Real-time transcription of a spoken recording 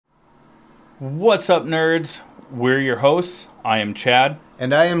What's up, nerds? We're your hosts. I am Chad.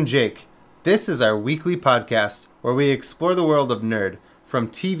 And I am Jake. This is our weekly podcast where we explore the world of nerd, from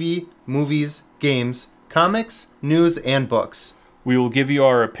TV, movies, games, comics, news, and books. We will give you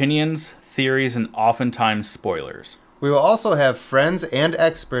our opinions, theories, and oftentimes spoilers. We will also have friends and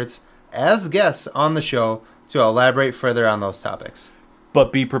experts as guests on the show to elaborate further on those topics.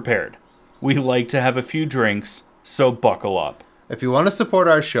 But be prepared. We like to have a few drinks, so buckle up. If you want to support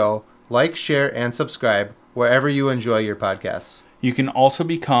our show, like, share, and subscribe wherever you enjoy your podcasts. You can also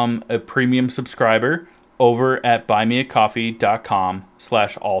become a premium subscriber over at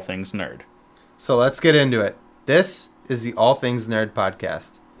buymeacoffee.com/allthingsnerd. So let's get into it. This is the All Things Nerd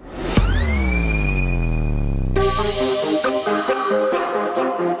podcast.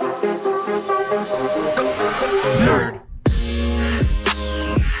 Nerd.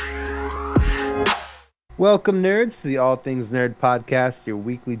 Welcome, nerds, to the All Things Nerd podcast, your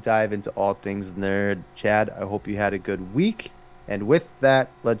weekly dive into all things nerd. Chad, I hope you had a good week. And with that,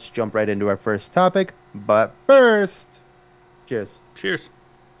 let's jump right into our first topic. But first, cheers. Cheers.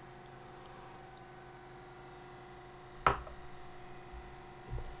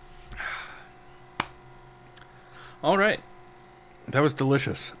 All right. That was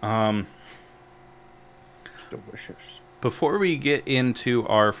delicious. Delicious. Before we get into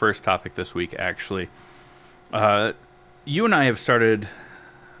our first topic this week, actually, you and I have started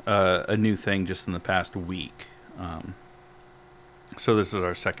a new thing just in the past week. So this is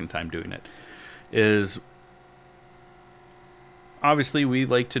our second time doing it. Is obviously we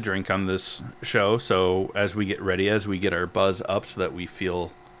like to drink on this show, so as we get ready, as we get our buzz up so that we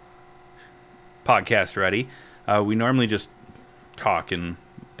feel podcast ready, we normally just talk and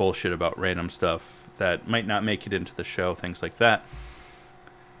bullshit about random stuff that might not make it into the show, things like that.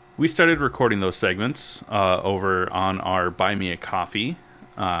 We started recording those segments over on our Buy Me a Coffee,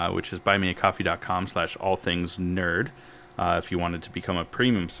 which is buymeacoffee.com/allthingsnerd. If you wanted to become a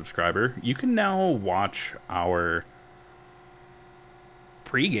premium subscriber, you can now watch our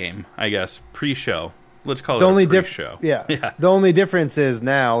pre-game, I guess, pre-show. Let's call it a pre-show. Yeah. The only difference is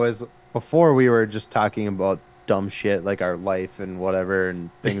now is before we were just talking about dumb shit like our life and whatever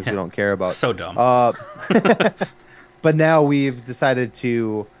and things we don't care about. So dumb. But now we've decided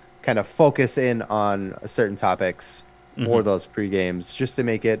to kind of focus in on certain topics for those pre-games just to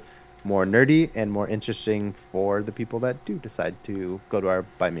make it more nerdy and more interesting for the people that do decide to go to our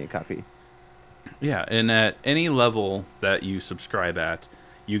Buy Me a Coffee. Yeah, and at any level that you subscribe at,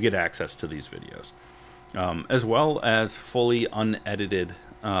 you get access to these videos, as well as fully unedited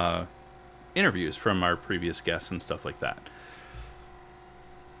interviews from our previous guests and stuff like that.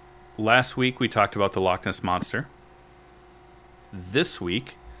 Last week, we talked about the Loch Ness Monster. This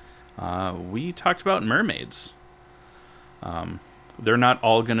week, we talked about mermaids. They're not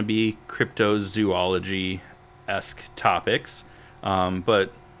all going to be cryptozoology-esque topics,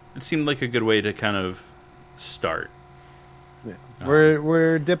 but it seemed like a good way to kind of start. Yeah.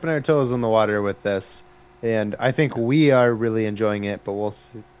 We're dipping our toes in the water with this, and I think we are really enjoying it, but we'll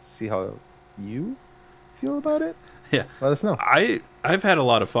see how you feel about it. Yeah. Let us know. I've had a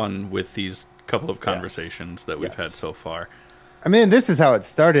lot of fun with these couple of conversations that we've had so far. I mean, this is how it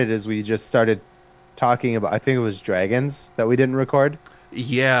started, is we just started talking about, I think it was dragons that we didn't record.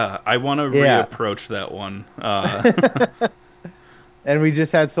 Yeah, I want to reapproach that one. And we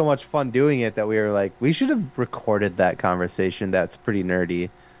just had so much fun doing it that we were like, we should have recorded that conversation. That's pretty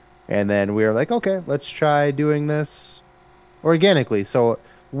nerdy. And then we were like, okay, let's try doing this organically. So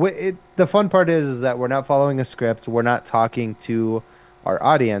the fun part is that we're not following a script. We're not talking to our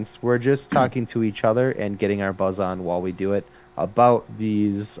audience. We're just talking to each other and getting our buzz on while we do it about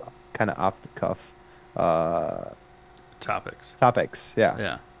these kind of off-the-cuff topics.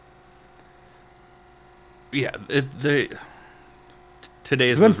 Yeah.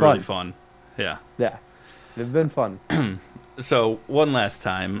 Today's was really fun. Yeah, they've been fun. So one last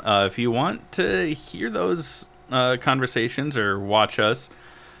time, if you want to hear those conversations or watch us,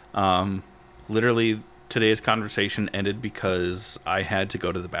 literally today's conversation ended because I had to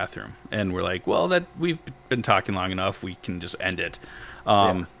go to the bathroom, and we're like, well, that we've been talking long enough, we can just end it.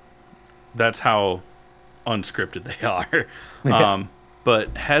 That's how unscripted they are.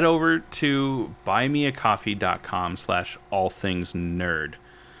 But head over to buymeacoffee.com/allthingsnerd.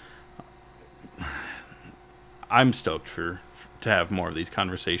 I'm stoked to have more of these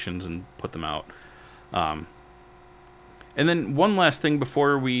conversations and put them out. And then one last thing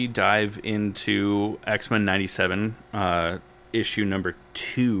before we dive into X-Men 97, issue number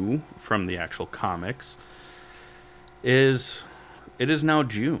 2 from the actual comics, is it is now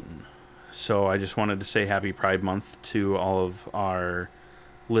June. So I just wanted to say happy Pride Month to all of our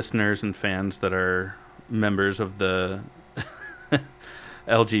listeners and fans that are members of the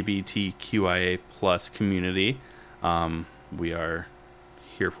LGBTQIA plus community. We are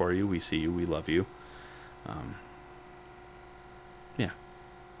here for you. We see you. We love you. Yeah.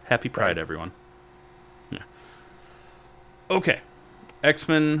 Happy Pride, everyone. Yeah. Okay.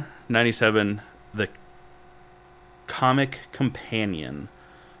 X-Men 97, the comic companion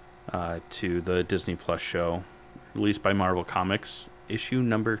to the Disney Plus show, released by Marvel Comics, issue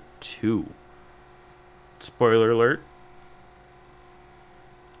number 2. Spoiler alert.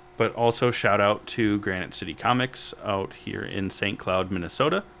 But also shout out to Granite City Comics out here in St. Cloud,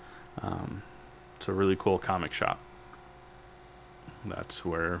 Minnesota. It's a really cool comic shop. That's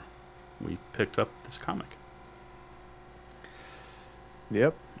where we picked up this comic.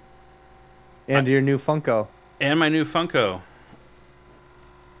 Yep. And your new Funko. And my new Funko.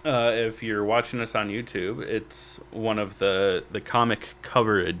 If you're watching us on YouTube, it's one of the comic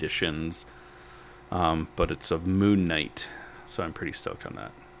cover editions, but it's of Moon Knight, so I'm pretty stoked on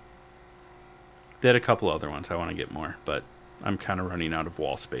that. They had a couple other ones. I want to get more, but I'm kind of running out of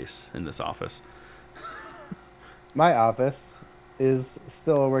wall space in this office. My office is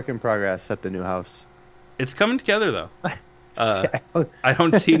still a work in progress at the new house. It's coming together, though. I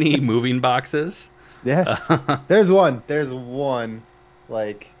don't see any moving boxes. Yes. There's one. There's one.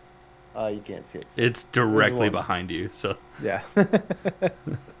 Like, you can't see it. It's directly behind you, so. Yeah.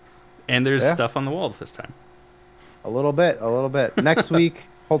 And there's stuff on the wall this time. A little bit. Next week,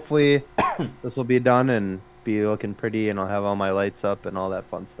 hopefully, this will be done and be looking pretty, and I'll have all my lights up and all that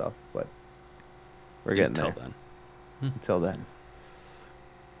fun stuff. But we're getting there. Until then.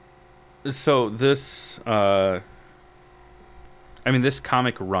 So this, this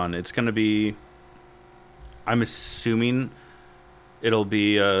comic run, it's going to be, I'm assuming it'll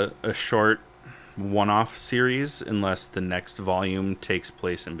be a short one-off series unless the next volume takes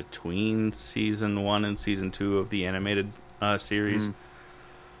place in between season 1 and season 2 of the animated series.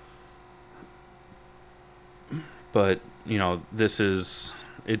 But,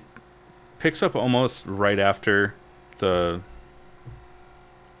 it picks up almost right after the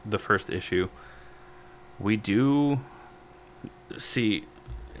first issue. We do see,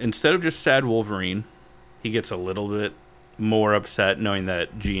 instead of just sad Wolverine, he gets a little bit more upset knowing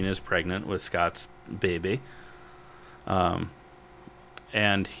that Jean is pregnant with Scott's baby.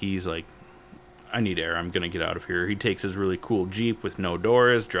 And he's like, I need air. I'm going to get out of here. He takes his really cool Jeep with no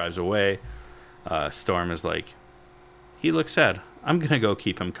doors, drives away. Storm is like, he looks sad. I'm going to go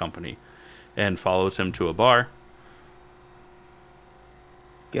keep him company. And follows him to a bar.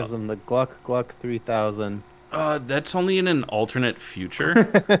 Gives him the Gluck 3000. That's only in an alternate future.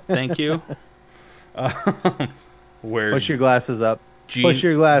 Thank you. Where push your glasses up. Push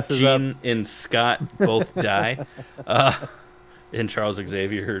your glasses up. Jean and Scott both die. And Charles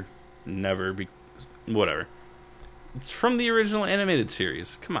Xavier never be... Whatever. It's from the original animated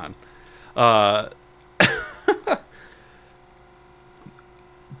series. Come on.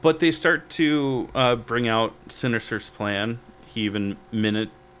 But they start to bring out Sinister's plan. He even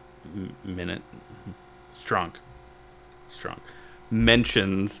Strong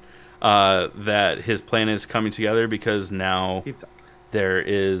mentions that his plan is coming together because now there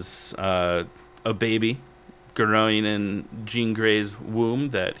is a baby growing in Jean Grey's womb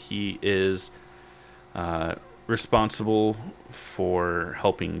that he is responsible for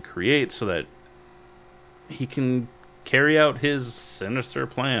helping create so that he can carry out his sinister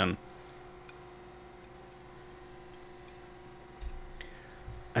plan.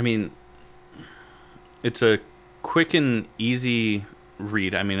 I mean, it's a quick and easy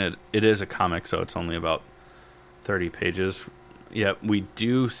read. I mean, it is a comic, so it's only about 30 pages. Yeah, we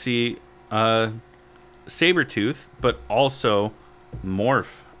do see Sabretooth, but also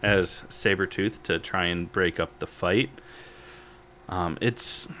Morph as Sabretooth to try and break up the fight.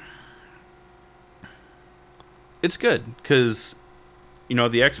 It's good because,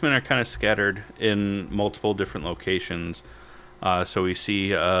 the X-Men are kind of scattered in multiple different locations. So we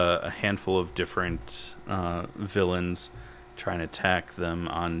see a handful of different villains trying to attack them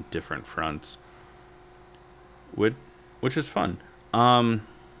on different fronts, which is fun.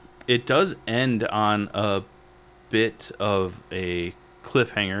 It does end on a bit of a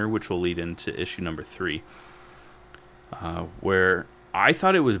cliffhanger, which will lead into issue number 3, where I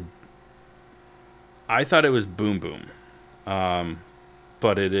thought it was Boom Boom,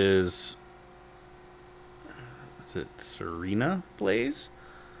 but it is. Is it Serena Blaze?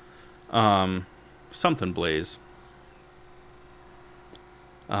 Something Blaze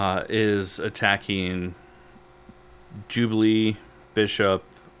is attacking Jubilee, Bishop,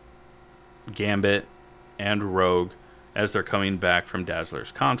 Gambit, and Rogue as they're coming back from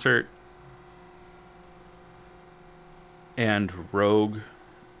Dazzler's concert. And Rogue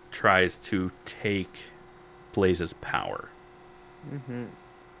tries to take Blaze's power. Mm-hmm.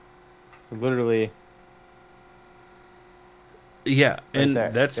 Literally. Yeah, Right and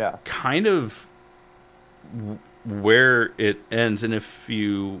there. that's Yeah. kind of where it ends. And if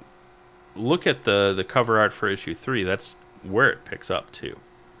you look at the cover art for issue 3, that's where it picks up too.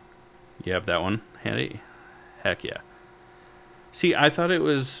 You have that one handy? Heck yeah. See, I thought it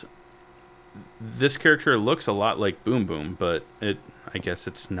was... This character looks a lot like Boom Boom, but I guess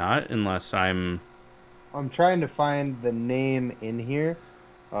it's not unless I'm trying to find the name in here.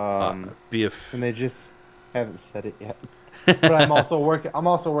 BF. And they just haven't said it yet. But I'm also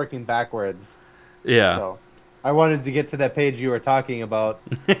working backwards. Yeah. So I wanted to get to that page you were talking about,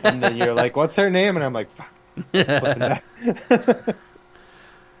 and then you're like, "What's her name?" And I'm like, "Fuck." Flipping back.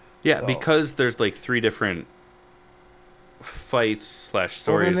 Yeah, So. because there's like 3 different fights / stories.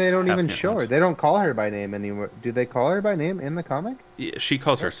 Well, then they don't even happening at show her. once. They don't call her by name anymore. Do they call her by name in the comic? Yeah, she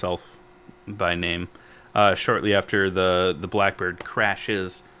calls herself by name shortly after the Blackbird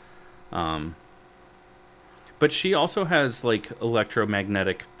crashes. But she also has like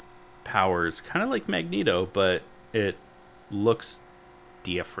electromagnetic powers, kind of like Magneto, but it looks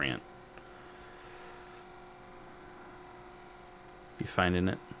different. You finding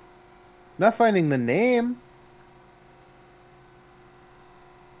it? Not finding the name.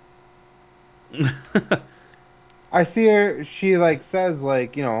 I see her. She like says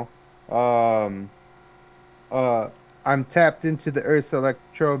like um, I'm tapped into the Earth's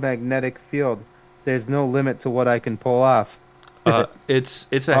electromagnetic field. There's no limit to what I can pull off. It's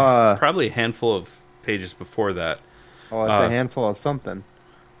Uh, probably a handful of pages before that, oh, it's a handful of something.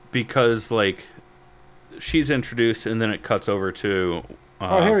 because like she's introduced and then it cuts over to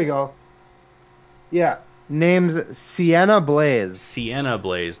Oh, here we go. Yeah, name's Sienna Blaze. Sienna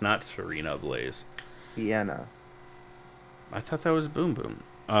Blaze, not Serena Blaze. Sienna. I thought that was Boom Boom,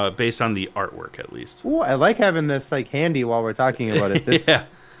 based on the artwork at least. Ooh, I like having this like handy while we're talking about it. This, Yeah.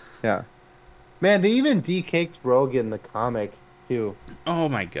 yeah. Man, they even decaked Rogue in the comic too. Oh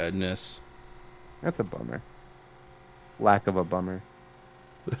my goodness. That's a bummer. Lack of a bummer.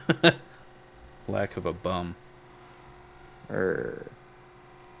 Lack of a bum. Er.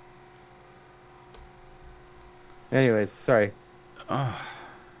 Anyways, sorry. Oh,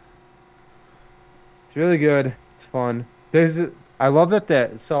 It's really good. It's fun. I love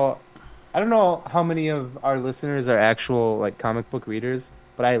that. So, I don't know how many of our listeners are actual like comic book readers,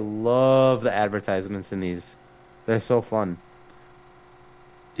 but I love the advertisements in these. They're so fun.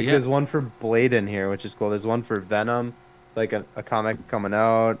 Like, yeah. there's one for Blade in here, which is cool. There's one for Venom, like a comic coming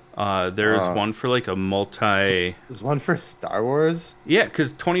out. There's one for like a multi. There's one for Star Wars. Yeah,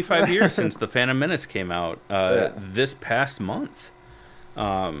 because 25 years since the Phantom Menace came out. Yeah. This past month.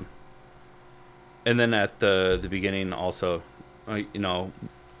 And then at the beginning also, it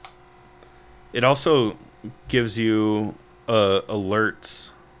also gives you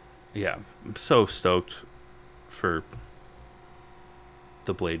alerts. Yeah, I'm so stoked for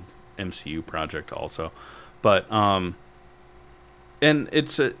the Blade MCU project also, but and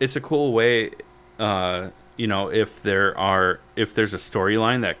it's a cool way, if there's a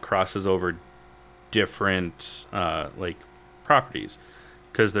storyline that crosses over different like properties,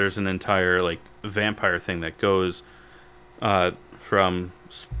 because there's an entire like vampire thing that goes from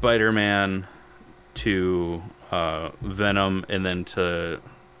Spider-Man to Venom, and then to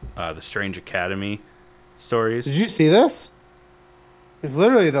the Strange Academy stories. Did you see this? It's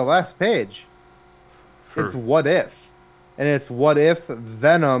literally the last page. It's what if. And it's what if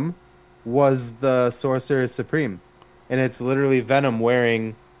Venom was the Sorcerer Supreme. And it's literally Venom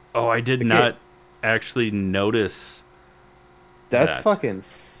wearing... Oh, I did not actually notice That's that. fucking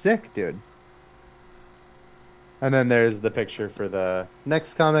sick, dude. And then there's the picture for the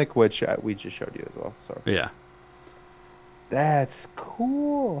next comic, which we just showed you as well. So Yeah. that's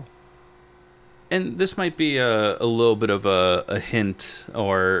cool. And this might be a little bit of a hint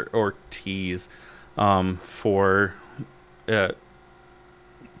or tease for a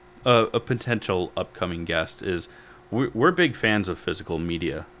potential upcoming guest. Is we're big fans of physical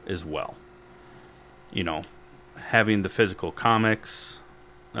media as well. Having the physical comics,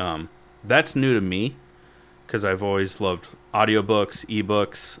 that's new to me, because I've always loved audiobooks,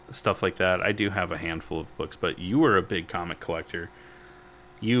 ebooks, stuff like that. I do have a handful of books, but you were a big comic collector.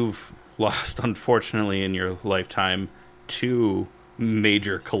 You've lost, unfortunately, in your lifetime, 2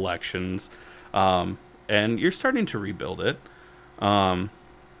 major collections, and you're starting to rebuild it. And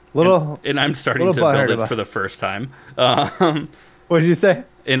I'm starting to build it for the first time. What did you say?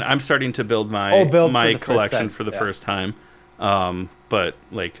 And I'm starting to build Oh, my build for my the first collection time. for the Yeah. first time. But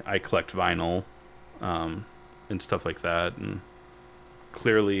like I collect vinyl, um, and stuff like that, and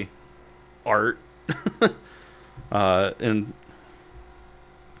clearly art, and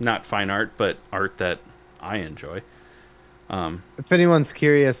not fine art, but art that I enjoy. If anyone's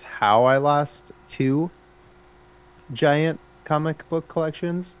curious how I lost two giant comic book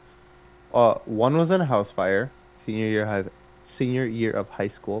collections, one was in a house fire, senior year of high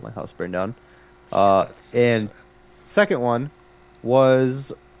school. My house burned down. That's so And sad. second one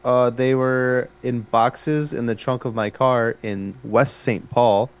was they were in boxes in the trunk of my car in West St.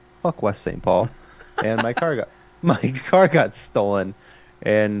 Paul. Fuck West St. Paul. And my car got stolen,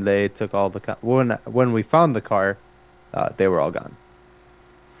 and they took all the when we found the car, they were all gone.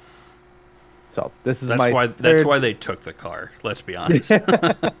 So this is my That's why third. they took the car. Let's be honest.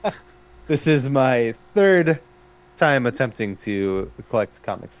 This is my third time attempting to collect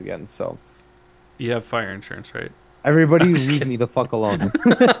comics again. So You have fire insurance, right? everybody I'm just leave kidding. me the fuck alone.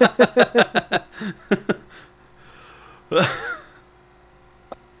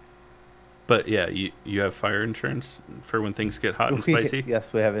 But yeah, you have fire insurance for when things get hot and spicy.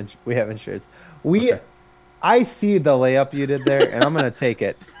 Yes, we have insurance. We Okay. I see the layup you did there, and I'm gonna take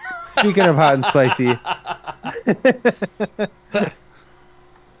it. Speaking of hot and spicy,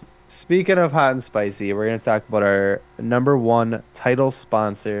 speaking of hot and spicy, we're gonna talk about our number one title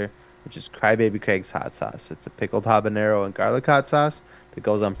sponsor, which is Crybaby Craig's hot sauce. It's a pickled habanero and garlic hot sauce that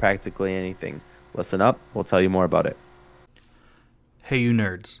goes on practically anything. Listen up, we'll tell you more about it. Hey, you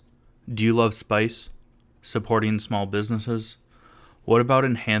nerds. Do you love spice? Supporting small businesses? What about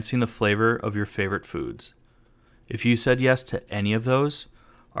enhancing the flavor of your favorite foods? If you said yes to any of those,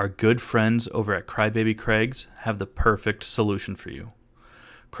 our good friends over at Crybaby Craig's have the perfect solution for you.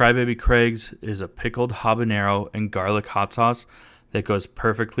 Crybaby Craig's is a pickled habanero and garlic hot sauce that goes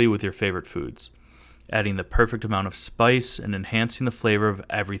perfectly with your favorite foods, adding the perfect amount of spice and enhancing the flavor of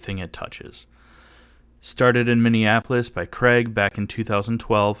everything it touches. Started in Minneapolis by Craig back in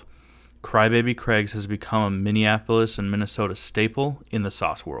 2012, Crybaby Craig's has become a Minneapolis and Minnesota staple in the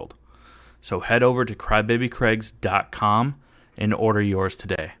sauce world. So head over to crybabycraigs.com and order yours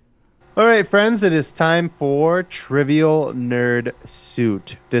today. All right, friends, it is time for Trivial Nerd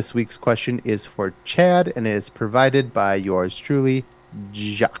Suit. This week's question is for Chad, and it is provided by yours truly,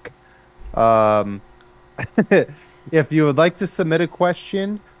 Jacques. Um, if you would like to submit a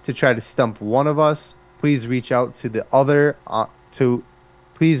question to try to stump one of us, please reach out to the other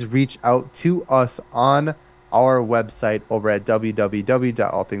please reach out to us on our website over at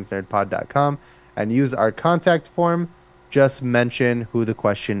www.allthingsnerdpod.com and use our contact form. Just mention who the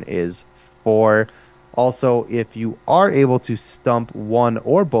question is for. Also, if you are able to stump one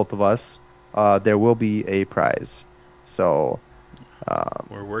or both of us, there will be a prize. So,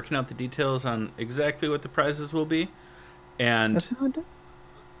 We're working out the details on exactly what the prizes will be. And that's not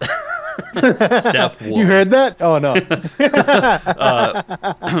step one. You heard that? Oh no.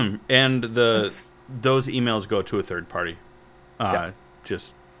 And those emails go to a third party. Yeah.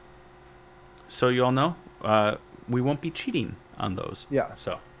 Just so you all know, we won't be cheating on those. Yeah.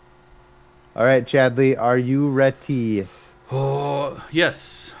 So. All right, Chadley, are you ready? Oh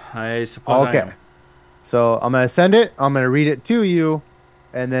yes, I suppose I Okay. am. So I'm gonna send it. I'm gonna read it to you,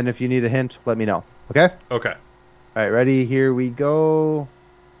 and then if you need a hint, let me know. Okay? Okay. All right, ready? Here we go.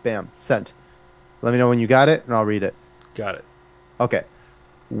 Bam, sent. Let me know when you got it, and I'll read it. Got it. Okay.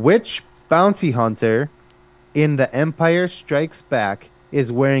 Which bounty hunter in The Empire Strikes Back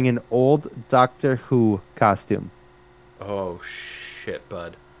is wearing an old Doctor Who costume? Oh shit,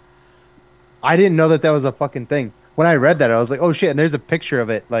 bud. I didn't know that that was a fucking thing. When I read that, I was like, oh shit, and there's a picture of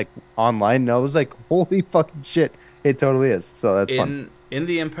it like online, and I was like, holy fucking shit. It totally is. So that's fun. In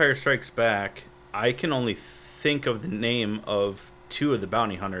The Empire Strikes Back, I can only think of the name of two of the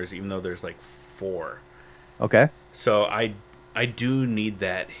bounty hunters, even though there's like four. Okay. So I do need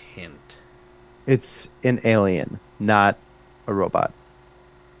that hint. It's an alien, not a robot.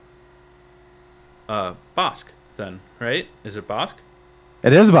 Bosk, then, right? Is it Bosk?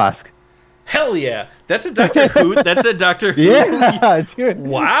 It is Bosk. Hell yeah! That's a Doctor Who. That's a Doctor Who. Yeah, dude.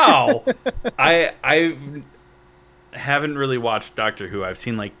 Wow. I haven't really watched Doctor Who. I've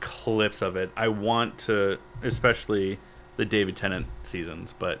seen like clips of it. I want to, especially the David Tennant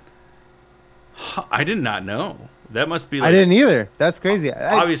seasons, but I did not know. That must be like, I didn't either. That's crazy.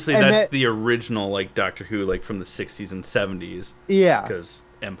 obviously And that's the original like Doctor Who, like from the 60s and 70s, yeah. because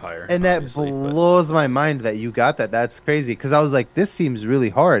Empire. And that obviously, but- blows my mind that you got that. That's crazy. Because I was like, this seems really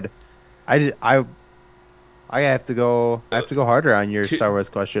hard. I I have to go. I have to go harder on your Two, Star Wars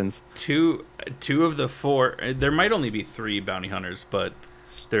questions. two of the four. There might only be three bounty hunters, but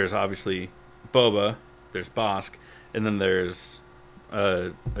there's obviously Boba, there's Bosk, and then there's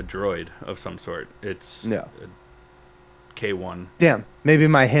a droid of some sort. It's Yeah. a K1. Damn. Maybe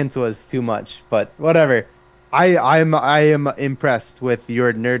my hint was too much, but whatever. I am impressed with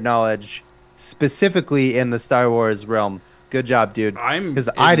your nerd knowledge, specifically in the Star Wars realm. Good job, dude. I'm Because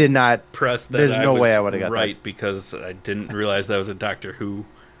I did not. impressed that There's I no was way I would have got right because I didn't realize that was a Doctor Who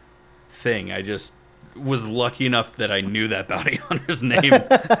thing. I just was lucky enough that I knew that bounty hunter's name.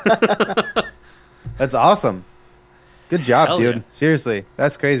 that. That's awesome. Good job, Hell dude. yeah. Seriously,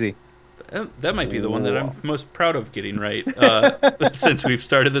 that's crazy. That might be the one that I'm most proud of getting right since we've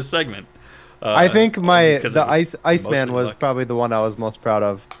started this segment. I think because it the was Iceman mostly was luck. probably the one I was most proud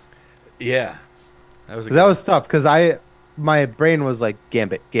of. Yeah, that was a 'Cause good that one. was tough. Because my brain was like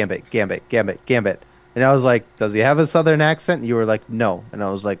Gambit, Gambit, Gambit, Gambit, Gambit, and I was like, does he have a Southern accent? And you were like, no, and I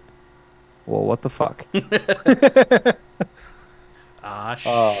was like, well, what the fuck? Ah,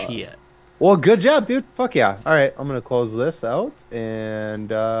 Uh, shit. Well, good job, dude. Fuck yeah. All right, I'm gonna close this out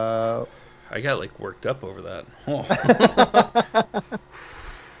and I got like worked up over that. Oh.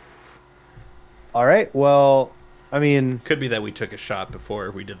 all right. Well, I mean, Could be that we took a shot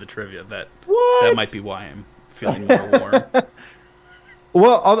before we did the trivia. That what? might be why I'm feeling more warm.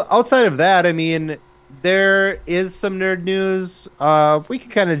 Well, outside of that, I mean, there is some nerd news. We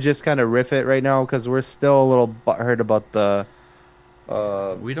can kind of riff it right now because we're still a little butthurt about the.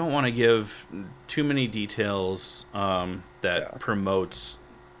 We don't want to give too many details that Yeah. promotes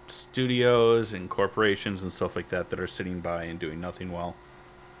studios and corporations and stuff like that are sitting by and doing nothing well.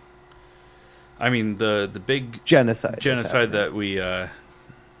 I mean, the big Genocide. is genocide happening. that we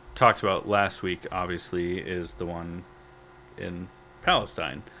talked about last week, obviously, is the one in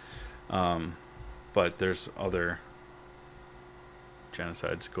Palestine. But there's other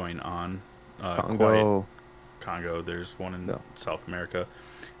genocides going on. Congo. Congo. There's one in No. South America.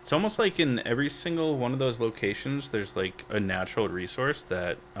 It's almost like in every single one of those locations, there's like a natural resource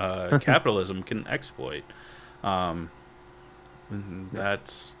that capitalism can exploit.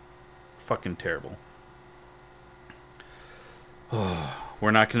 That's fucking terrible.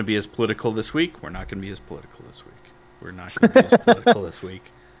 We're not going to be as political this week. We're not going to be as political this week. We're not going to be as political this week.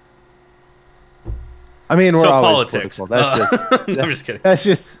 I mean, we're So always politics. political. That's just. I'm just kidding.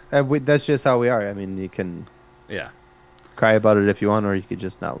 That's just how we are. I mean, you can Yeah. cry about it if you want, or you could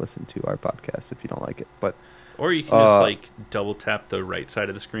just not listen to our podcast if you don't like it. But Or you can just like double tap the right side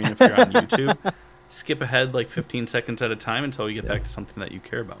of the screen if you're on YouTube. Skip ahead like 15 seconds at a time until you get back to something that you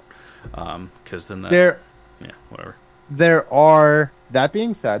care about. Because then that, there whatever. there are. That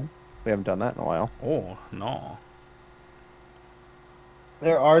being said, we haven't done that in a while. Oh no.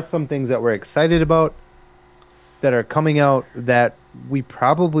 There are some things that we're excited about that are coming out that we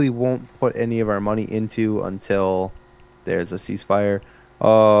probably won't put any of our money into until there's a ceasefire.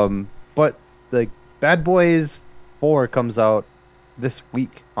 But like Bad Boys 4 comes out this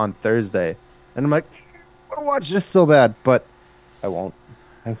week on Thursday, and I'm like, I want to watch this so bad, but I won't.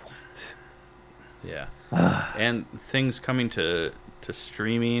 I Yeah. won't. And things coming to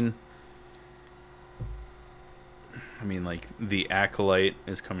streaming. I mean, like The Acolyte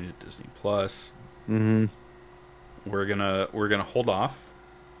is coming to Disney Plus. Mm-hmm. We're gonna hold off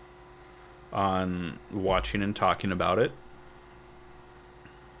on watching and talking about it.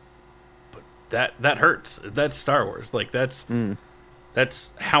 But that hurts. That's Star Wars. Like that's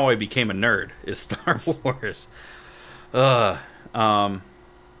how I became a nerd is Star Wars. A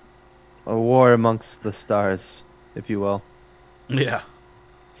war amongst the stars, if you will. Yeah.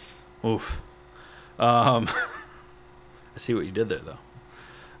 Oof. I see what you did there,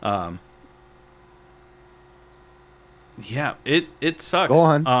 though. Yeah, it sucks. Go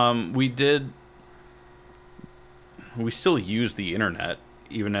on. We still use the internet,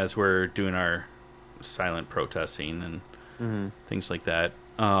 even as we're doing our silent protesting and things like that.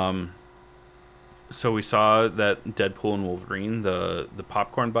 So we saw that Deadpool and Wolverine, the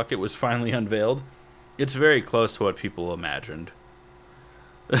popcorn bucket, was finally unveiled. It's very close to what people imagined.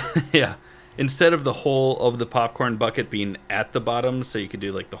 Yeah. Instead of the whole of the popcorn bucket being at the bottom, so you could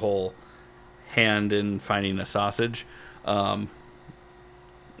do like the whole hand in finding a sausage,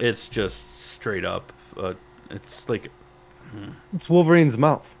 it's just straight up. It's like It's Wolverine's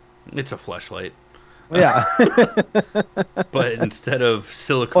mouth. it's a fleshlight, Yeah. but instead of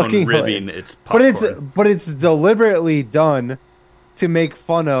silicone Fucking ribbing, hilarious. it's popcorn. But it's deliberately done to make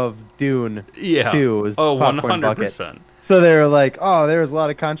fun of Dune Yeah. 2's Oh, popcorn bucket. 100%. So they were like, "Oh, there was a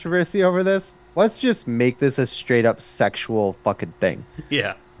lot of controversy over this. Let's just make this a straight up sexual fucking thing."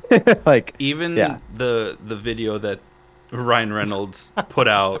 Yeah. Like, yeah. Even the video that Ryan Reynolds put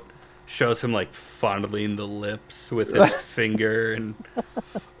out shows him like fondling the lips with his finger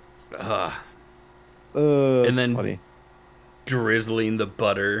uh, and It's then funny. drizzling the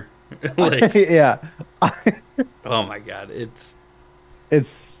butter. Like, Yeah. oh my god, it's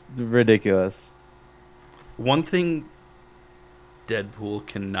It's ridiculous. one thing Deadpool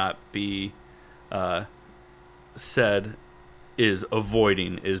cannot be uh, said is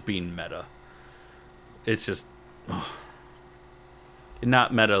avoiding is being meta. It's just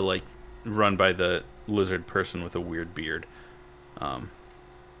not meta like run by the lizard person with a weird beard. Um,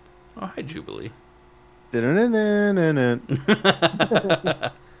 oh, hi, Jubilee.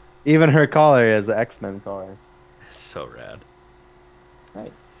 Even her collar is the X-Men collar. So rad.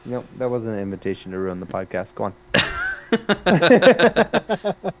 Right. Nope, that wasn't an invitation to ruin the podcast. Go on.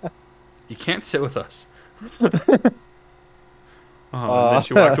 You can't sit with us. Oh, and then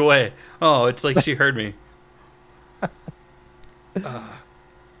she walked away. Oh, it's like she heard me.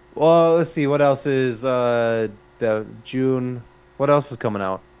 Well, let's see. What else is the June? What else is coming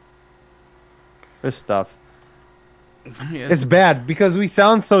out? This stuff. It's bad because we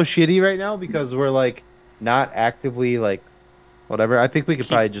sound so shitty right now because we're like not actively like whatever. I think we could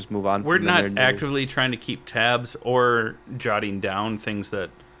probably just move on. We're from the not nerd news. actively trying to keep tabs or jotting down things that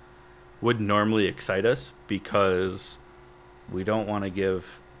would normally excite us because we don't want to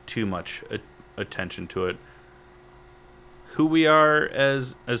give too much attention to it. Who we are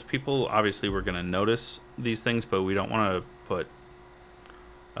as people, obviously we're going to notice these things, but we don't want to put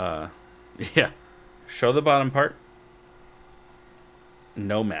yeah, show the bottom part.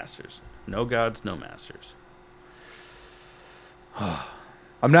 No masters, no gods, no masters.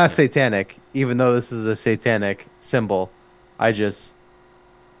 I'm not satanic, even though this is a satanic symbol. I just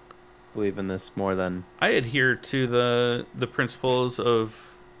believe in this more than I adhere to the principles of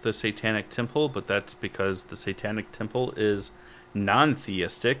the Satanic Temple, but that's because the Satanic Temple is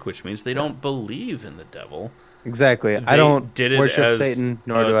non-theistic, which means they don't believe in the devil. exactly. I don't worship Satan,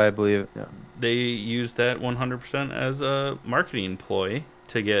 nor do I believe. Yeah. They use that 100% as a marketing ploy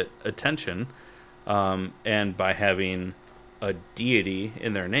to get attention, and by having a deity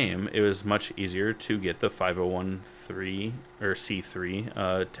in their name, it was much easier to get the 501(c)(3) or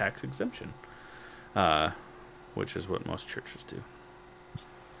C3 tax exemption, which is what most churches do.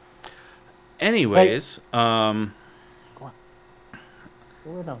 Anyways, I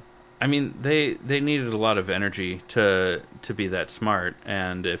mean, they needed a lot of energy to be that smart,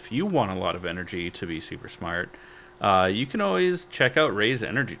 and if you want a lot of energy to be super smart, you can always check out Ray's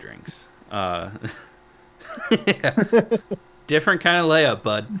energy drinks. Yeah. Different kind of layup,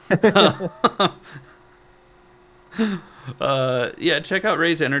 bud. Yeah, check out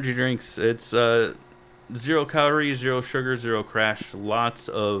Ray's energy drinks. It's 0 calories, 0 sugar, 0 crash. Lots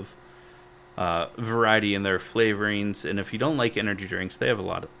of variety in their flavorings. And if you don't like energy drinks, they have a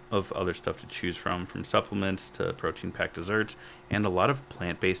lot of other stuff to choose from supplements to protein-packed desserts, and a lot of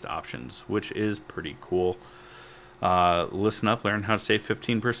plant-based options, which is pretty cool. Listen up, learn how to save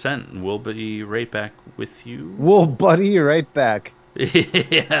 15%, and we'll be right back with you. We'll buddy you right back.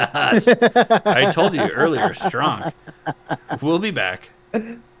 Yes. I told you earlier, strong. We'll be back.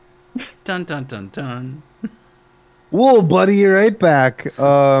 Dun, dun, dun, dun. We'll buddy you right back.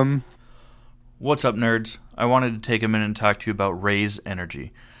 What's up, nerds? I wanted to take a minute and talk to you about Ray's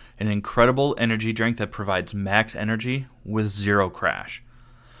Energy, an incredible energy drink that provides max energy with 0 crash.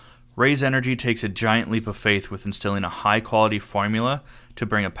 Ray's Energy takes a giant leap of faith with instilling a high-quality formula to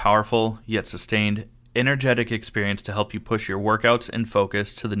bring a powerful, yet sustained, energetic experience to help you push your workouts and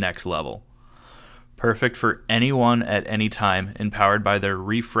focus to the next level. Perfect for anyone at any time, empowered by their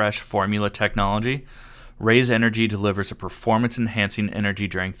refresh formula technology, Ray's Energy delivers a performance-enhancing energy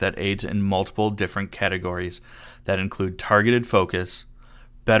drink that aids in multiple different categories that include targeted focus,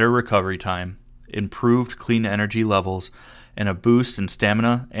 better recovery time, improved clean energy levels, and a boost in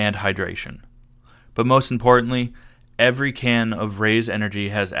stamina and hydration. But most importantly, every can of Ray's Energy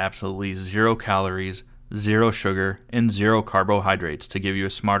has absolutely 0 calories, 0 sugar, and 0 carbohydrates to give you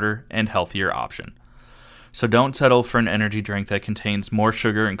a smarter and healthier option. So don't settle for an energy drink that contains more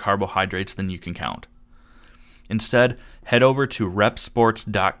sugar and carbohydrates than you can count. Instead, head over to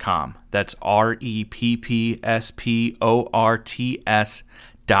repsports.com. That's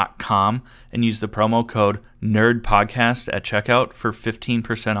REPPSPORTS.com and use the promo code NERDPODCAST at checkout for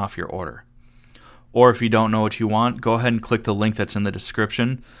 15% off your order. Or if you don't know what you want, go ahead and click the link that's in the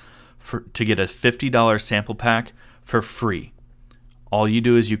description to get a $50 sample pack for free. All you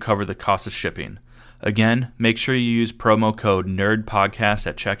do is you cover the cost of shipping. Again, make sure you use promo code NERDPODCAST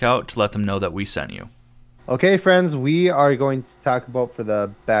at checkout to let them know that we sent you. Okay, friends, we are going to talk about for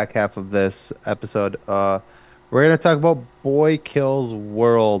the back half of this episode. We're gonna talk about Boy Kills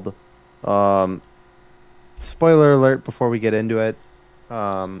World. Um, Spoiler alert before we get into it.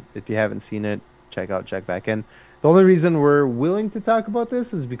 If you haven't seen it, check back in. The only reason we're willing to talk about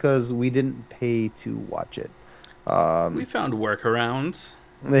this is because we didn't pay to watch it. We Um, found workarounds.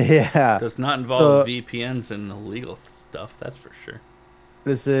 yeah. Does not involve So VPNs and illegal stuff, that's for sure.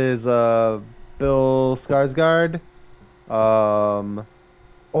 this is Bill Skarsgård. Um,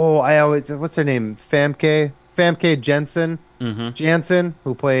 oh, I always what's her name? Famke Mm-hmm. Jansen,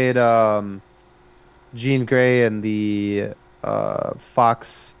 who played Jean Grey in the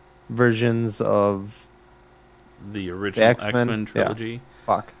Fox versions of The the original X-Men. X-Men Yeah, trilogy.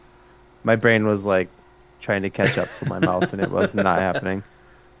 fuck. My brain was like trying to catch up to my mouth, and it was not happening.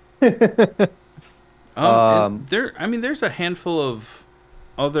 And Um, there, I mean, there's a handful of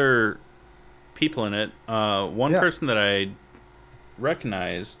other people in it. One yeah, person that I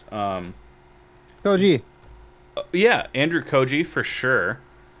recognized, Koji. yeah, Andrew Koji for sure.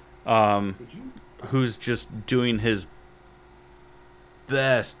 Um, who's just doing his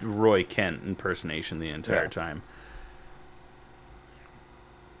best Roy Kent impersonation the entire Yeah. time.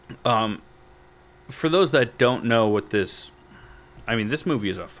 Um, for those that don't know what this, I mean, this movie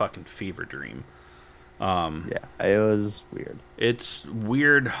is a fucking fever dream. Yeah, it was weird. It's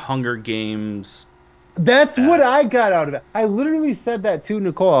weird Hunger Games That's what esque, I got out of it. I literally said that to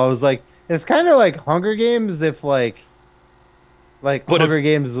Nicole. I was like, it's kind of like Hunger Games if like but if Hunger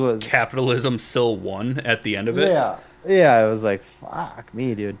Games was capitalism still won at the end of it. yeah. Yeah, I was like, fuck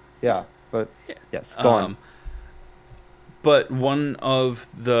me, dude. Yeah. But yes, go on. Um, but one of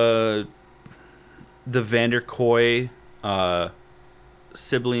the Vanderkoy uh,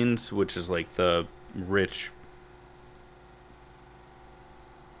 siblings, which is like the rich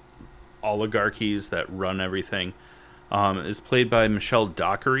oligarchies that run everything, is played by Michelle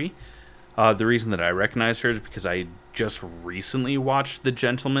Dockery. The reason that I recognize her is because I just recently watched The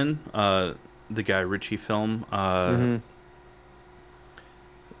Gentleman, the Guy Ritchie film. Hmm.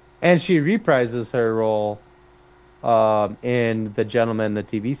 And she reprises her role in The Gentleman, the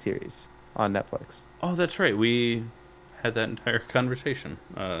TV series on Netflix. Oh, that's right. We had that entire conversation.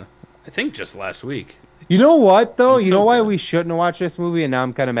 I think just last week. You know what though? It's You so know why good. we shouldn't watch this movie and now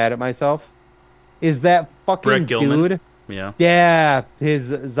I'm kind of mad at myself? Is that Brett fucking Gilman. dude? Yeah. Yeah, his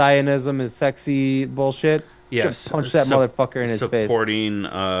Zionism, his sexy bullshit. Should Yes. punch that motherfucker in his face. Supporting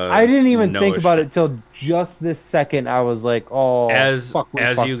I didn't even think Noah about Schnapp. it till just this second. I was like, "Oh, fuck, we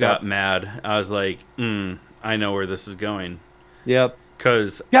As you fucked got up." mad, I was like, I know where this is going. Yep.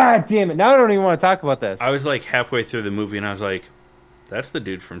 Because God damn it! Now I don't even want to talk about I this. was like halfway through the movie and I was like, that's the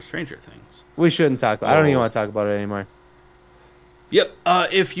dude from Stranger Things. We shouldn't talk. I don't even Oh. want to talk about it anymore. Yep.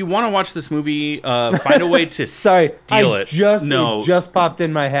 If you want to watch this movie, find a way to Sorry, steal I it. just it No, just popped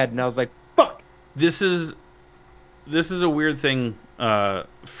in my head, and I was like, "Fuck." this is a weird thing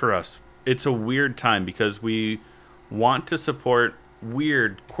for us. It's a weird time because we want to support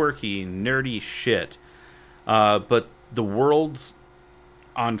weird, quirky, nerdy shit, but the world's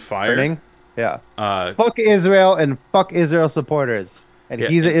on fire. Burning. Yeah. Uh, Fuck Israel and fuck Israel supporters. And yeah,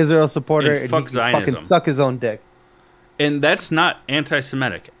 he's an Israel supporter, and and he fuck can fucking Zionism. suck his own dick. And that's not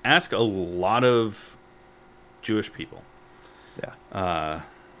anti-Semitic. Ask a lot of Jewish people, Yeah.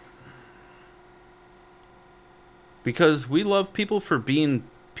 because we love people for being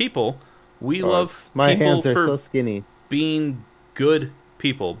people. We love My people hands are so for skinny. being good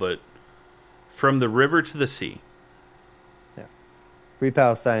people, but from the river to the sea. Yeah. Free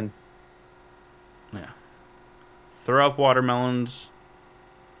Palestine. Yeah. Throw up watermelons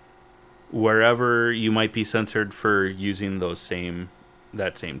wherever you might be censored for using that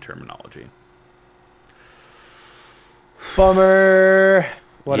same terminology. Bummer. Yeah,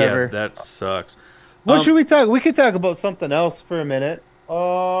 Whatever. that sucks. What should we talk? We could talk about something else for a minute.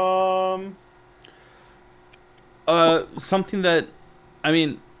 Something that, I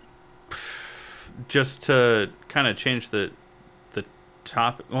mean, just to kind of change the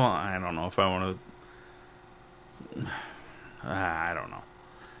topic. Well, I don't know if I want to. I don't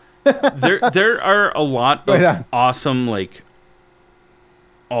know. There are a lot Right of on. awesome like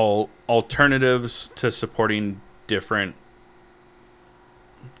all alternatives to supporting different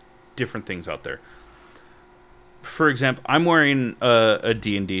things out there. For example, I'm wearing a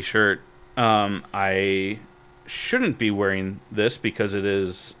D&D shirt. I shouldn't be wearing this because it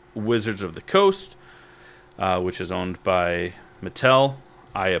is Wizards of the Coast, which is owned by Mattel.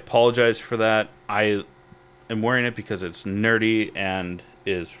 I apologize for that. I am wearing it because it's nerdy and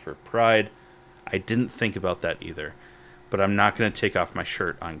is for pride. I didn't think about that either. but I'm not going to take off my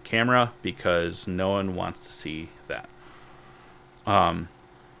shirt on camera because no one wants to see that. But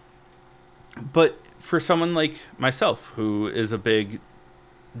for someone like myself who is a big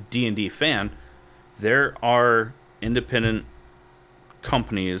D&D fan, there are independent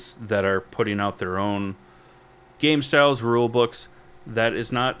companies that are putting out their own game styles, rule books that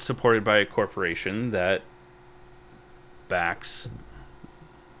is not supported by a corporation that backs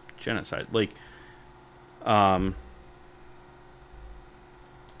genocide. Like, on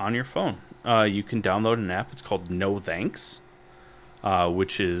your phone, you can download an app. It's called No Thanks,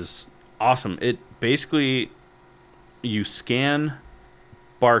 which is awesome. It basically, you scan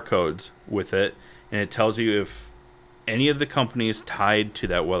barcodes with it, and it tells you if any of the companies tied to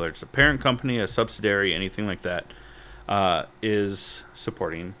that, whether it's a parent company, a subsidiary, anything like that, is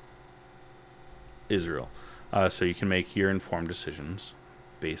supporting Israel. So you can make your informed decisions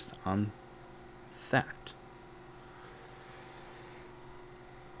based on that.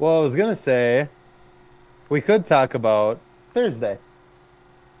 Well, I was gonna say we could talk about Thursday.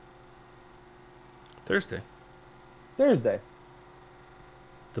 Thursday. Thursday.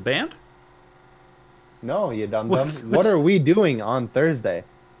 The band? No, you dum dum. What's What are we doing on Thursday?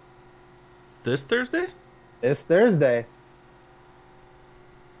 this Thursday? This Thursday.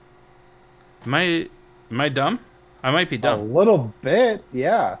 Am I dumb? I might be A dumb. little bit,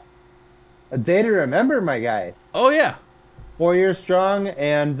 yeah. A day to remember, my guy. Oh yeah. 4 years strong,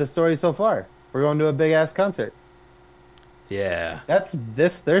 and the story so far. We're going to a big ass concert. Yeah. That's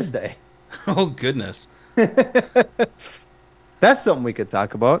this Thursday. Oh goodness. That's something we could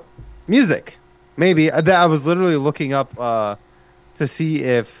talk about. Music, maybe. I was literally looking up to see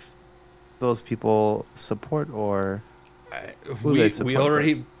if those people support or who they We support.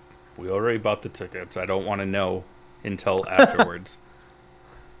 we already bought the tickets. I don't want to know until afterwards.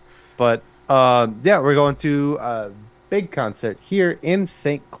 But yeah, we're going to a big concert here in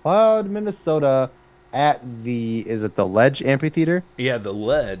St. Cloud, Minnesota, at is it the Ledge Amphitheater? Yeah, the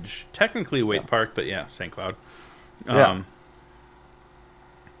Ledge. Technically Waite Park, but yeah, St. Cloud. Yeah.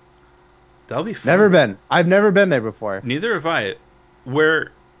 That'll be fun. Never been. I've never been there before. Neither have I.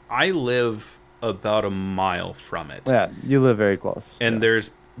 Where I live about a mile from it. Yeah, you live very close. And Yeah. there's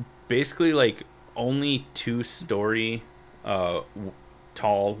basically like only 2-story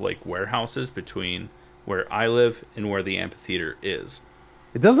tall like warehouses between where I live and where the amphitheater is.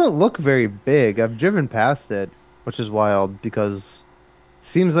 It doesn't look very big. I've driven past it, which is wild because it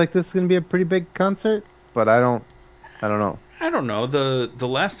seems like this is going to be a pretty big concert, but I don't know. I don't know. The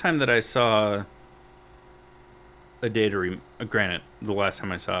last time that I saw a day to granted, the last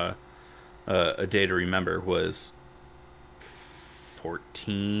time I saw a day to remember was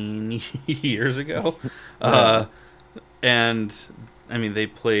 14 years ago. Yeah. And I mean, they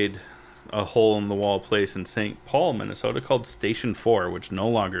played a hole in the wall place in St. Paul, Minnesota called Station 4, which no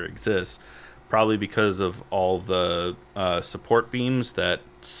longer exists, probably because of all the support beams that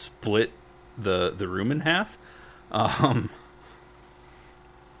split the room in half.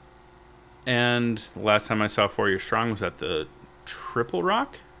 And last time I saw 4 Year Strong was at the Triple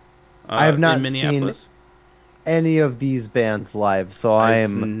Rock I have not in Minneapolis. seen any of these bands live, so I've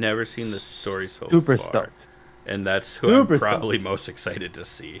I'm never seen the story so super far. stoked. And that's who Super I'm probably stoked. most excited to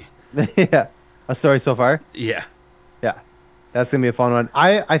see. Yeah, a story so far. Yeah. Yeah, that's gonna be a fun one.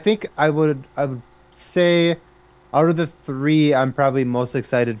 I think I would say out of the three, I'm probably most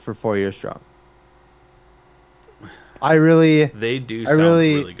excited for 4 Year Strong. I really, They do I sound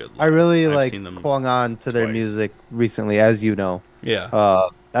really, really good. I really I've like seen them clung on to their twice. music recently, as you know. Yeah.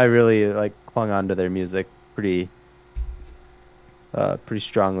 I really like clung on to their music pretty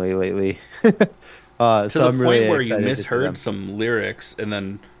strongly lately. To So the I'm point really where you excited to see them. misheard some lyrics and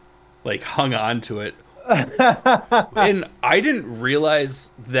then like hung on to it. And I didn't realize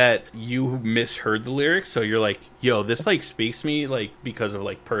that you misheard the lyrics, so you're like, yo, this like speaks to me like because of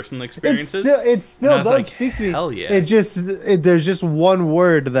like personal experiences. It And still I was does like, speak to me. hell yeah. There's just one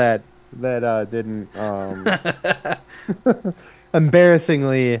word that didn't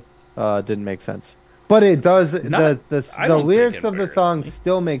embarrassingly didn't make sense. But it does I the don't think lyrics of the song embarrassingly.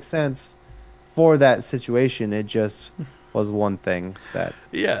 still make sense for that situation. It just was one thing that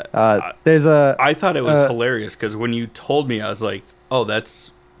Yeah. there's a I thought it was uh, hilarious because when you told me, I was like, "Oh,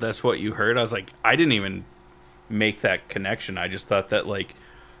 that's what you heard." I was like, I didn't even make that connection. I just thought that like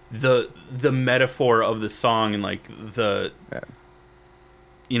the metaphor of the song and like the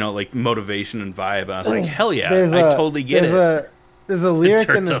Yeah. like motivation and vibe. And I was like, hell yeah, there's I a- totally get there's it. there's a lyric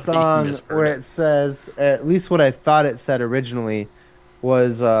in turns the out you song misheard where it. it says, at least what I thought it said originally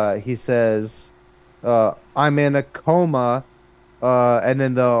was he says I'm in a coma, and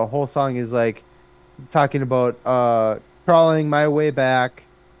then the whole song is like talking about crawling my way back,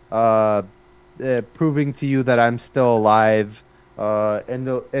 uh, proving to you that I'm still alive. And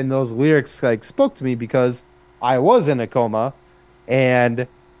those lyrics like spoke to me because I was in a coma, and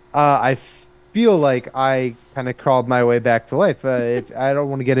I feel like I kind of crawled my way back to life. If I don't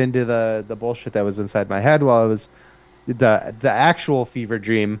want to get into the bullshit that was inside my head while I was the actual fever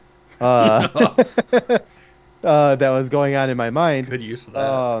dream, uh, that was going on in my mind. Good use of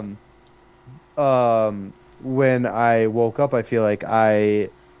that. Um, when I woke up, I feel like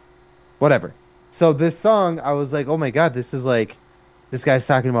whatever. So this song, I was like, oh my God, this is like this guy's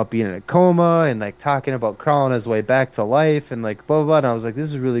talking about being in a coma and like talking about crawling his way back to life and like blah blah blah. And I was like, this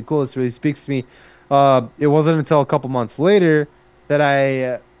is really cool. This really speaks to me. It wasn't until a couple months later that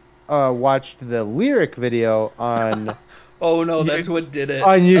I watched the lyric video Oh no, that's what did it.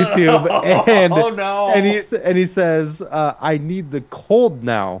 on YouTube, Oh no. and he says, "I need the cold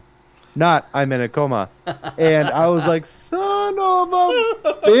now, not I'm in a coma," and I was like, "Son of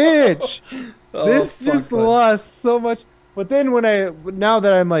a bitch, Oh this fuck, just bud. lost so much." But then now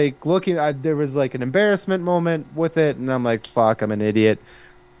that I'm like looking, there was like an embarrassment moment with it, and I'm like, "Fuck, I'm an idiot."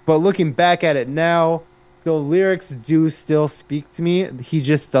 But looking back at it now, the lyrics do still speak to me. He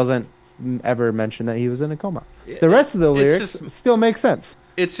just doesn't ever mention that he was in a coma. The rest of the It's lyrics just still make sense.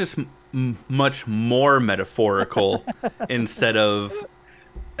 it's just much more metaphorical instead of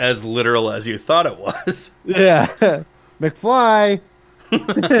as literal as you thought it was. Yeah. McFly.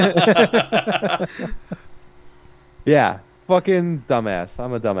 Yeah. Fucking dumbass.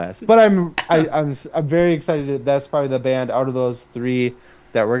 I'm a dumbass. But I'm very excited. That's probably the band out of those three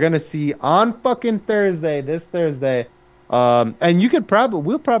that we're gonna see on fucking Thursday, this Thursday. And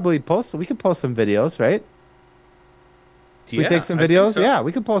we'll probably we could post some videos, right? We take Yeah, some I think videos. so. Yeah,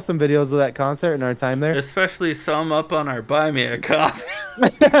 we could post some videos of that concert in our time there. Especially some up on our Buy Me a Coffee.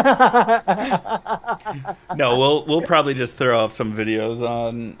 No, we'll probably just throw up some videos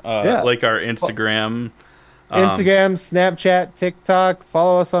on Yeah. like our Instagram. Instagram, Snapchat, TikTok.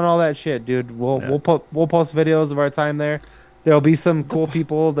 Follow us on all that shit, dude. Yeah. We'll post videos of our time there. There'll be some cool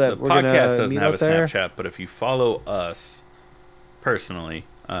people The that we're podcast gonna doesn't meet have a out there. Snapchat, but if you follow us personally,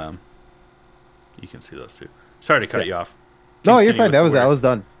 you can see those too. Sorry to Yeah. cut you off. No, you're Continue fine. with the I word. was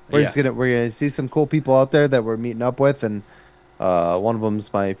done. Yeah. We're gonna see some cool people out there that we're meeting up with, and one of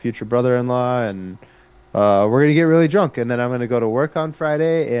them's my future brother-in-law, and we're gonna get really drunk, and then I'm gonna go to work on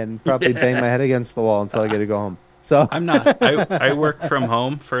Friday and probably bang my head against the wall until I get to go home. So I'm not. I work from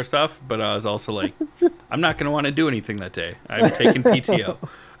home first off, but I was also like, I'm not going to want to do anything that day. I'm taking PTO.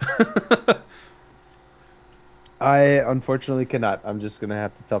 I unfortunately cannot. I'm just gonna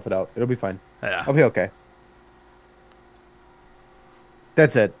have to tough it out. It'll be fine. Yeah. I'll be okay.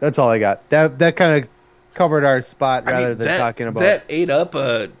 That's it. That's all I got. That kind of covered our spot I rather mean than talking about. that ate up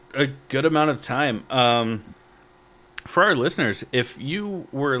a good amount of time. For our listeners, if you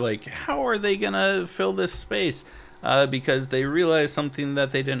were like, how are they gonna fill this space? Because they realized something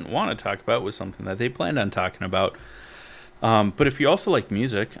that they didn't want to talk about was something that they planned on talking about. But if you also like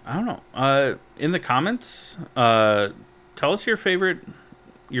music, I don't know. In the comments, tell us your favorite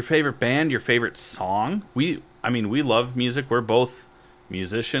band, your favorite song. We love music. We're both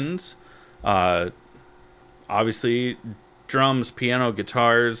musicians. Obviously, drums, piano,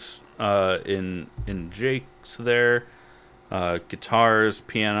 guitars. In Jake's there, guitars,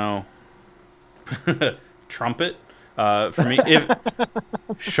 piano, trumpet. For me,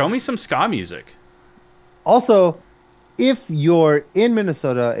 show me some ska music. Also, if you're in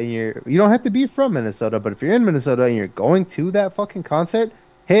Minnesota and you don't have to be from Minnesota, but if you're in Minnesota and you're going to that fucking concert,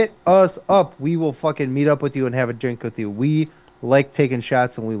 hit us up. We will fucking meet up with you and have a drink with you. We like taking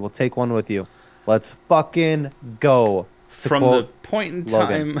shots and we will take one with you. Let's fucking go. To From the quote point in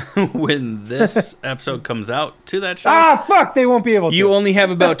Logan. time when this episode comes out to that show, Ah, fuck, they won't be able to. you only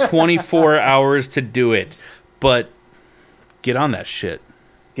have about 24 hours to do it. But get on that shit.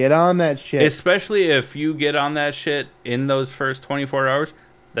 Get on that shit. Especially if you get on that shit in those first 24 hours.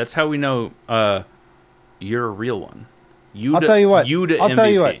 That's how we know you're a real one. I'll tell you what. You to I'll MVP. tell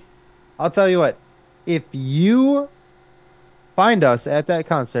you what. I'll tell you what. If you find us at that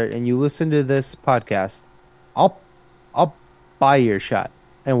concert and you listen to this podcast, I'll buy your shot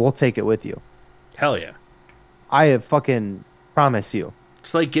and we'll take it with you. Hell yeah. I fucking promise you.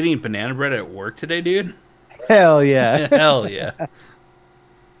 It's like getting banana bread at work today, dude. Hell yeah. Hell yeah.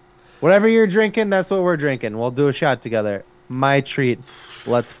 Whatever you're drinking, that's what we're drinking. We'll do a shot together. My treat.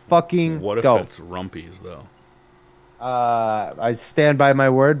 Let's fucking What if go. it's rumpies, though? I stand by my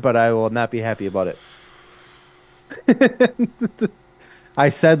word, but I will not be happy about it. I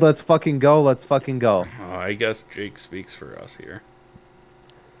said let's fucking go. Let's fucking go. Oh, I guess Jake speaks for us here.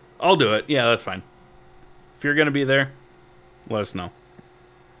 I'll do it. Yeah, that's fine. If you're going to be there, Let us know.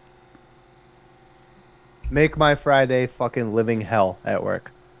 Make my Friday fucking living hell at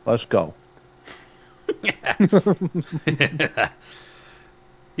work. Let's go.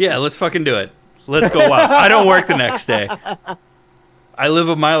 Yeah, let's fucking do it. Let's go out. I don't work the next day. I live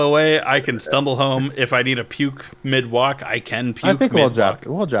a mile away. I can stumble home. If I need a puke mid-walk, I can puke I think mid-walk.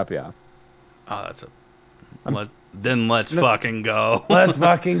 we'll drop you off. Oh, that's then let's fucking go. Let's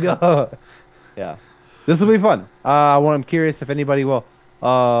fucking go. Yeah. This will be fun. I'm curious if anybody will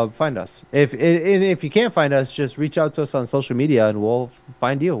find us. If you can't find us, just reach out to us on social media and we'll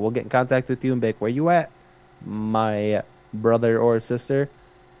find you. We'll get in contact with you and be like, where you at, my brother or sister?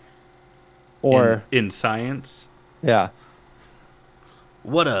 Or in science. Yeah.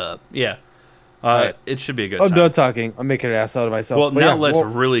 What up? Yeah. Right. It should be a good I'm time. done talking. I'm making an ass out of myself. Well, But now yeah, let's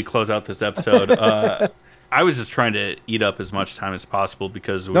really close out this episode. I was just trying to eat up as much time as possible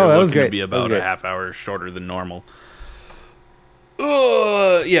because we were that was looking to great. be That was about great. a half hour shorter than normal.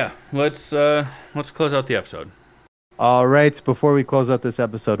 Yeah, let's close out the episode. All right. Before we close out this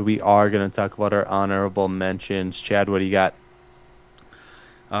episode, we are going to talk about our honorable mentions. Chad, what do you got?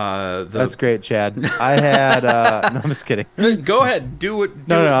 That's great, Chad. I had no, I'm just kidding. Go ahead, do what.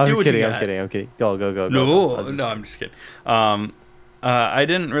 I'm kidding. Go. No, I'm just kidding. I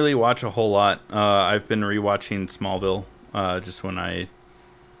didn't really watch a whole lot. I've been rewatching Smallville, just when I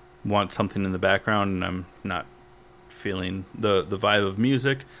want something in the background and I'm not feeling the vibe of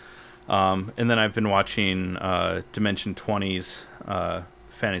music. And then I've been watching Dimension 20's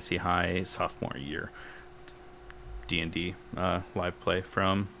Fantasy High sophomore year D&D live play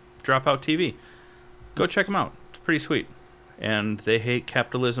from Dropout TV. Go check them out. It's pretty sweet. And they hate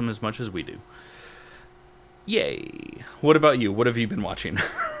capitalism as much as we do. Yay. What about you? What have you been watching?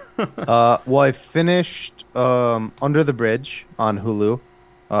 Well, I finished Under the Bridge on Hulu.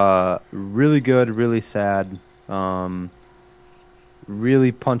 Really good, really sad.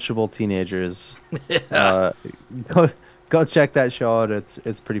 Really punchable teenagers. Go check that show out.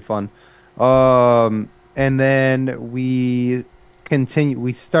 It's pretty fun. And then we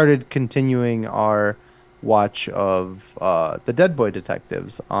started continuing our watch of the Dead Boy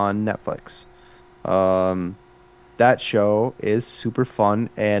Detectives on Netflix. That show is super fun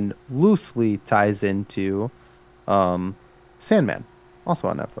and loosely ties into Sandman, also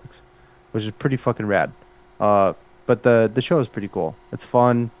on Netflix, which is pretty fucking rad. But the show is pretty cool. It's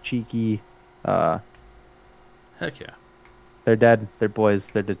fun, cheeky. Heck yeah. They're dead. They're boys.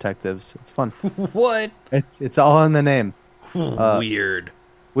 They're detectives. It's fun. What? It's all in the name. Weird.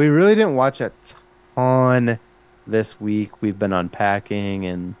 We really didn't watch a ton this week. We've been unpacking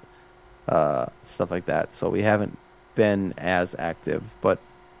and stuff like that, so we haven't been as active. But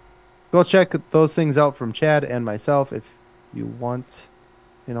go check those things out from Chad and myself if you want.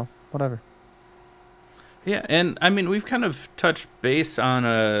 Whatever. Yeah, and I mean, we've kind of touched base on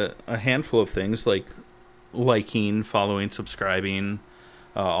a handful of things like liking, following, subscribing,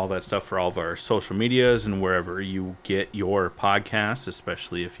 all that stuff for all of our social medias and wherever you get your podcasts,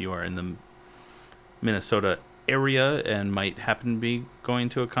 especially if you are in the Minnesota area and might happen to be going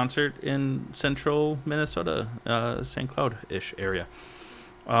to a concert in central Minnesota, St. Cloud-ish area.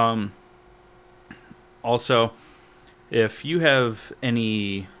 Also, if you have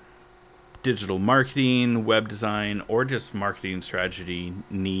any digital marketing, web design, or just marketing strategy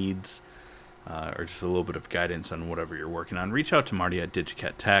needs, or just a little bit of guidance on whatever you're working on, reach out to Marty at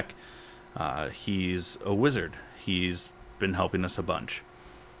Digicat Tech. He's a wizard. He's been helping us a bunch.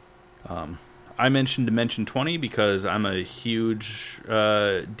 I mentioned Dimension 20 because I'm a huge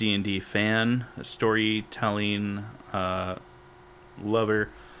D&D fan, storytelling lover,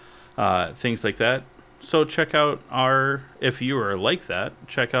 things like that. So check out if you are like that,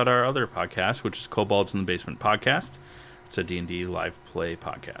 check out our other podcast, which is Kobolds in the Basement Podcast. It's a D&D live play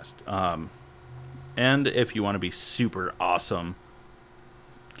podcast. And if you want to be super awesome,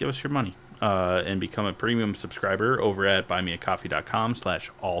 give us your money and become a premium subscriber over at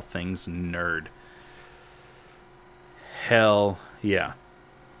buymeacoffee.com/allthingsnerd. Hell yeah.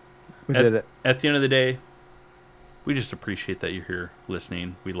 We did it. At the end of the day, we just appreciate that you're here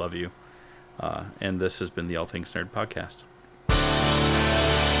listening. We love you. And this has been the All Things Nerd Podcast.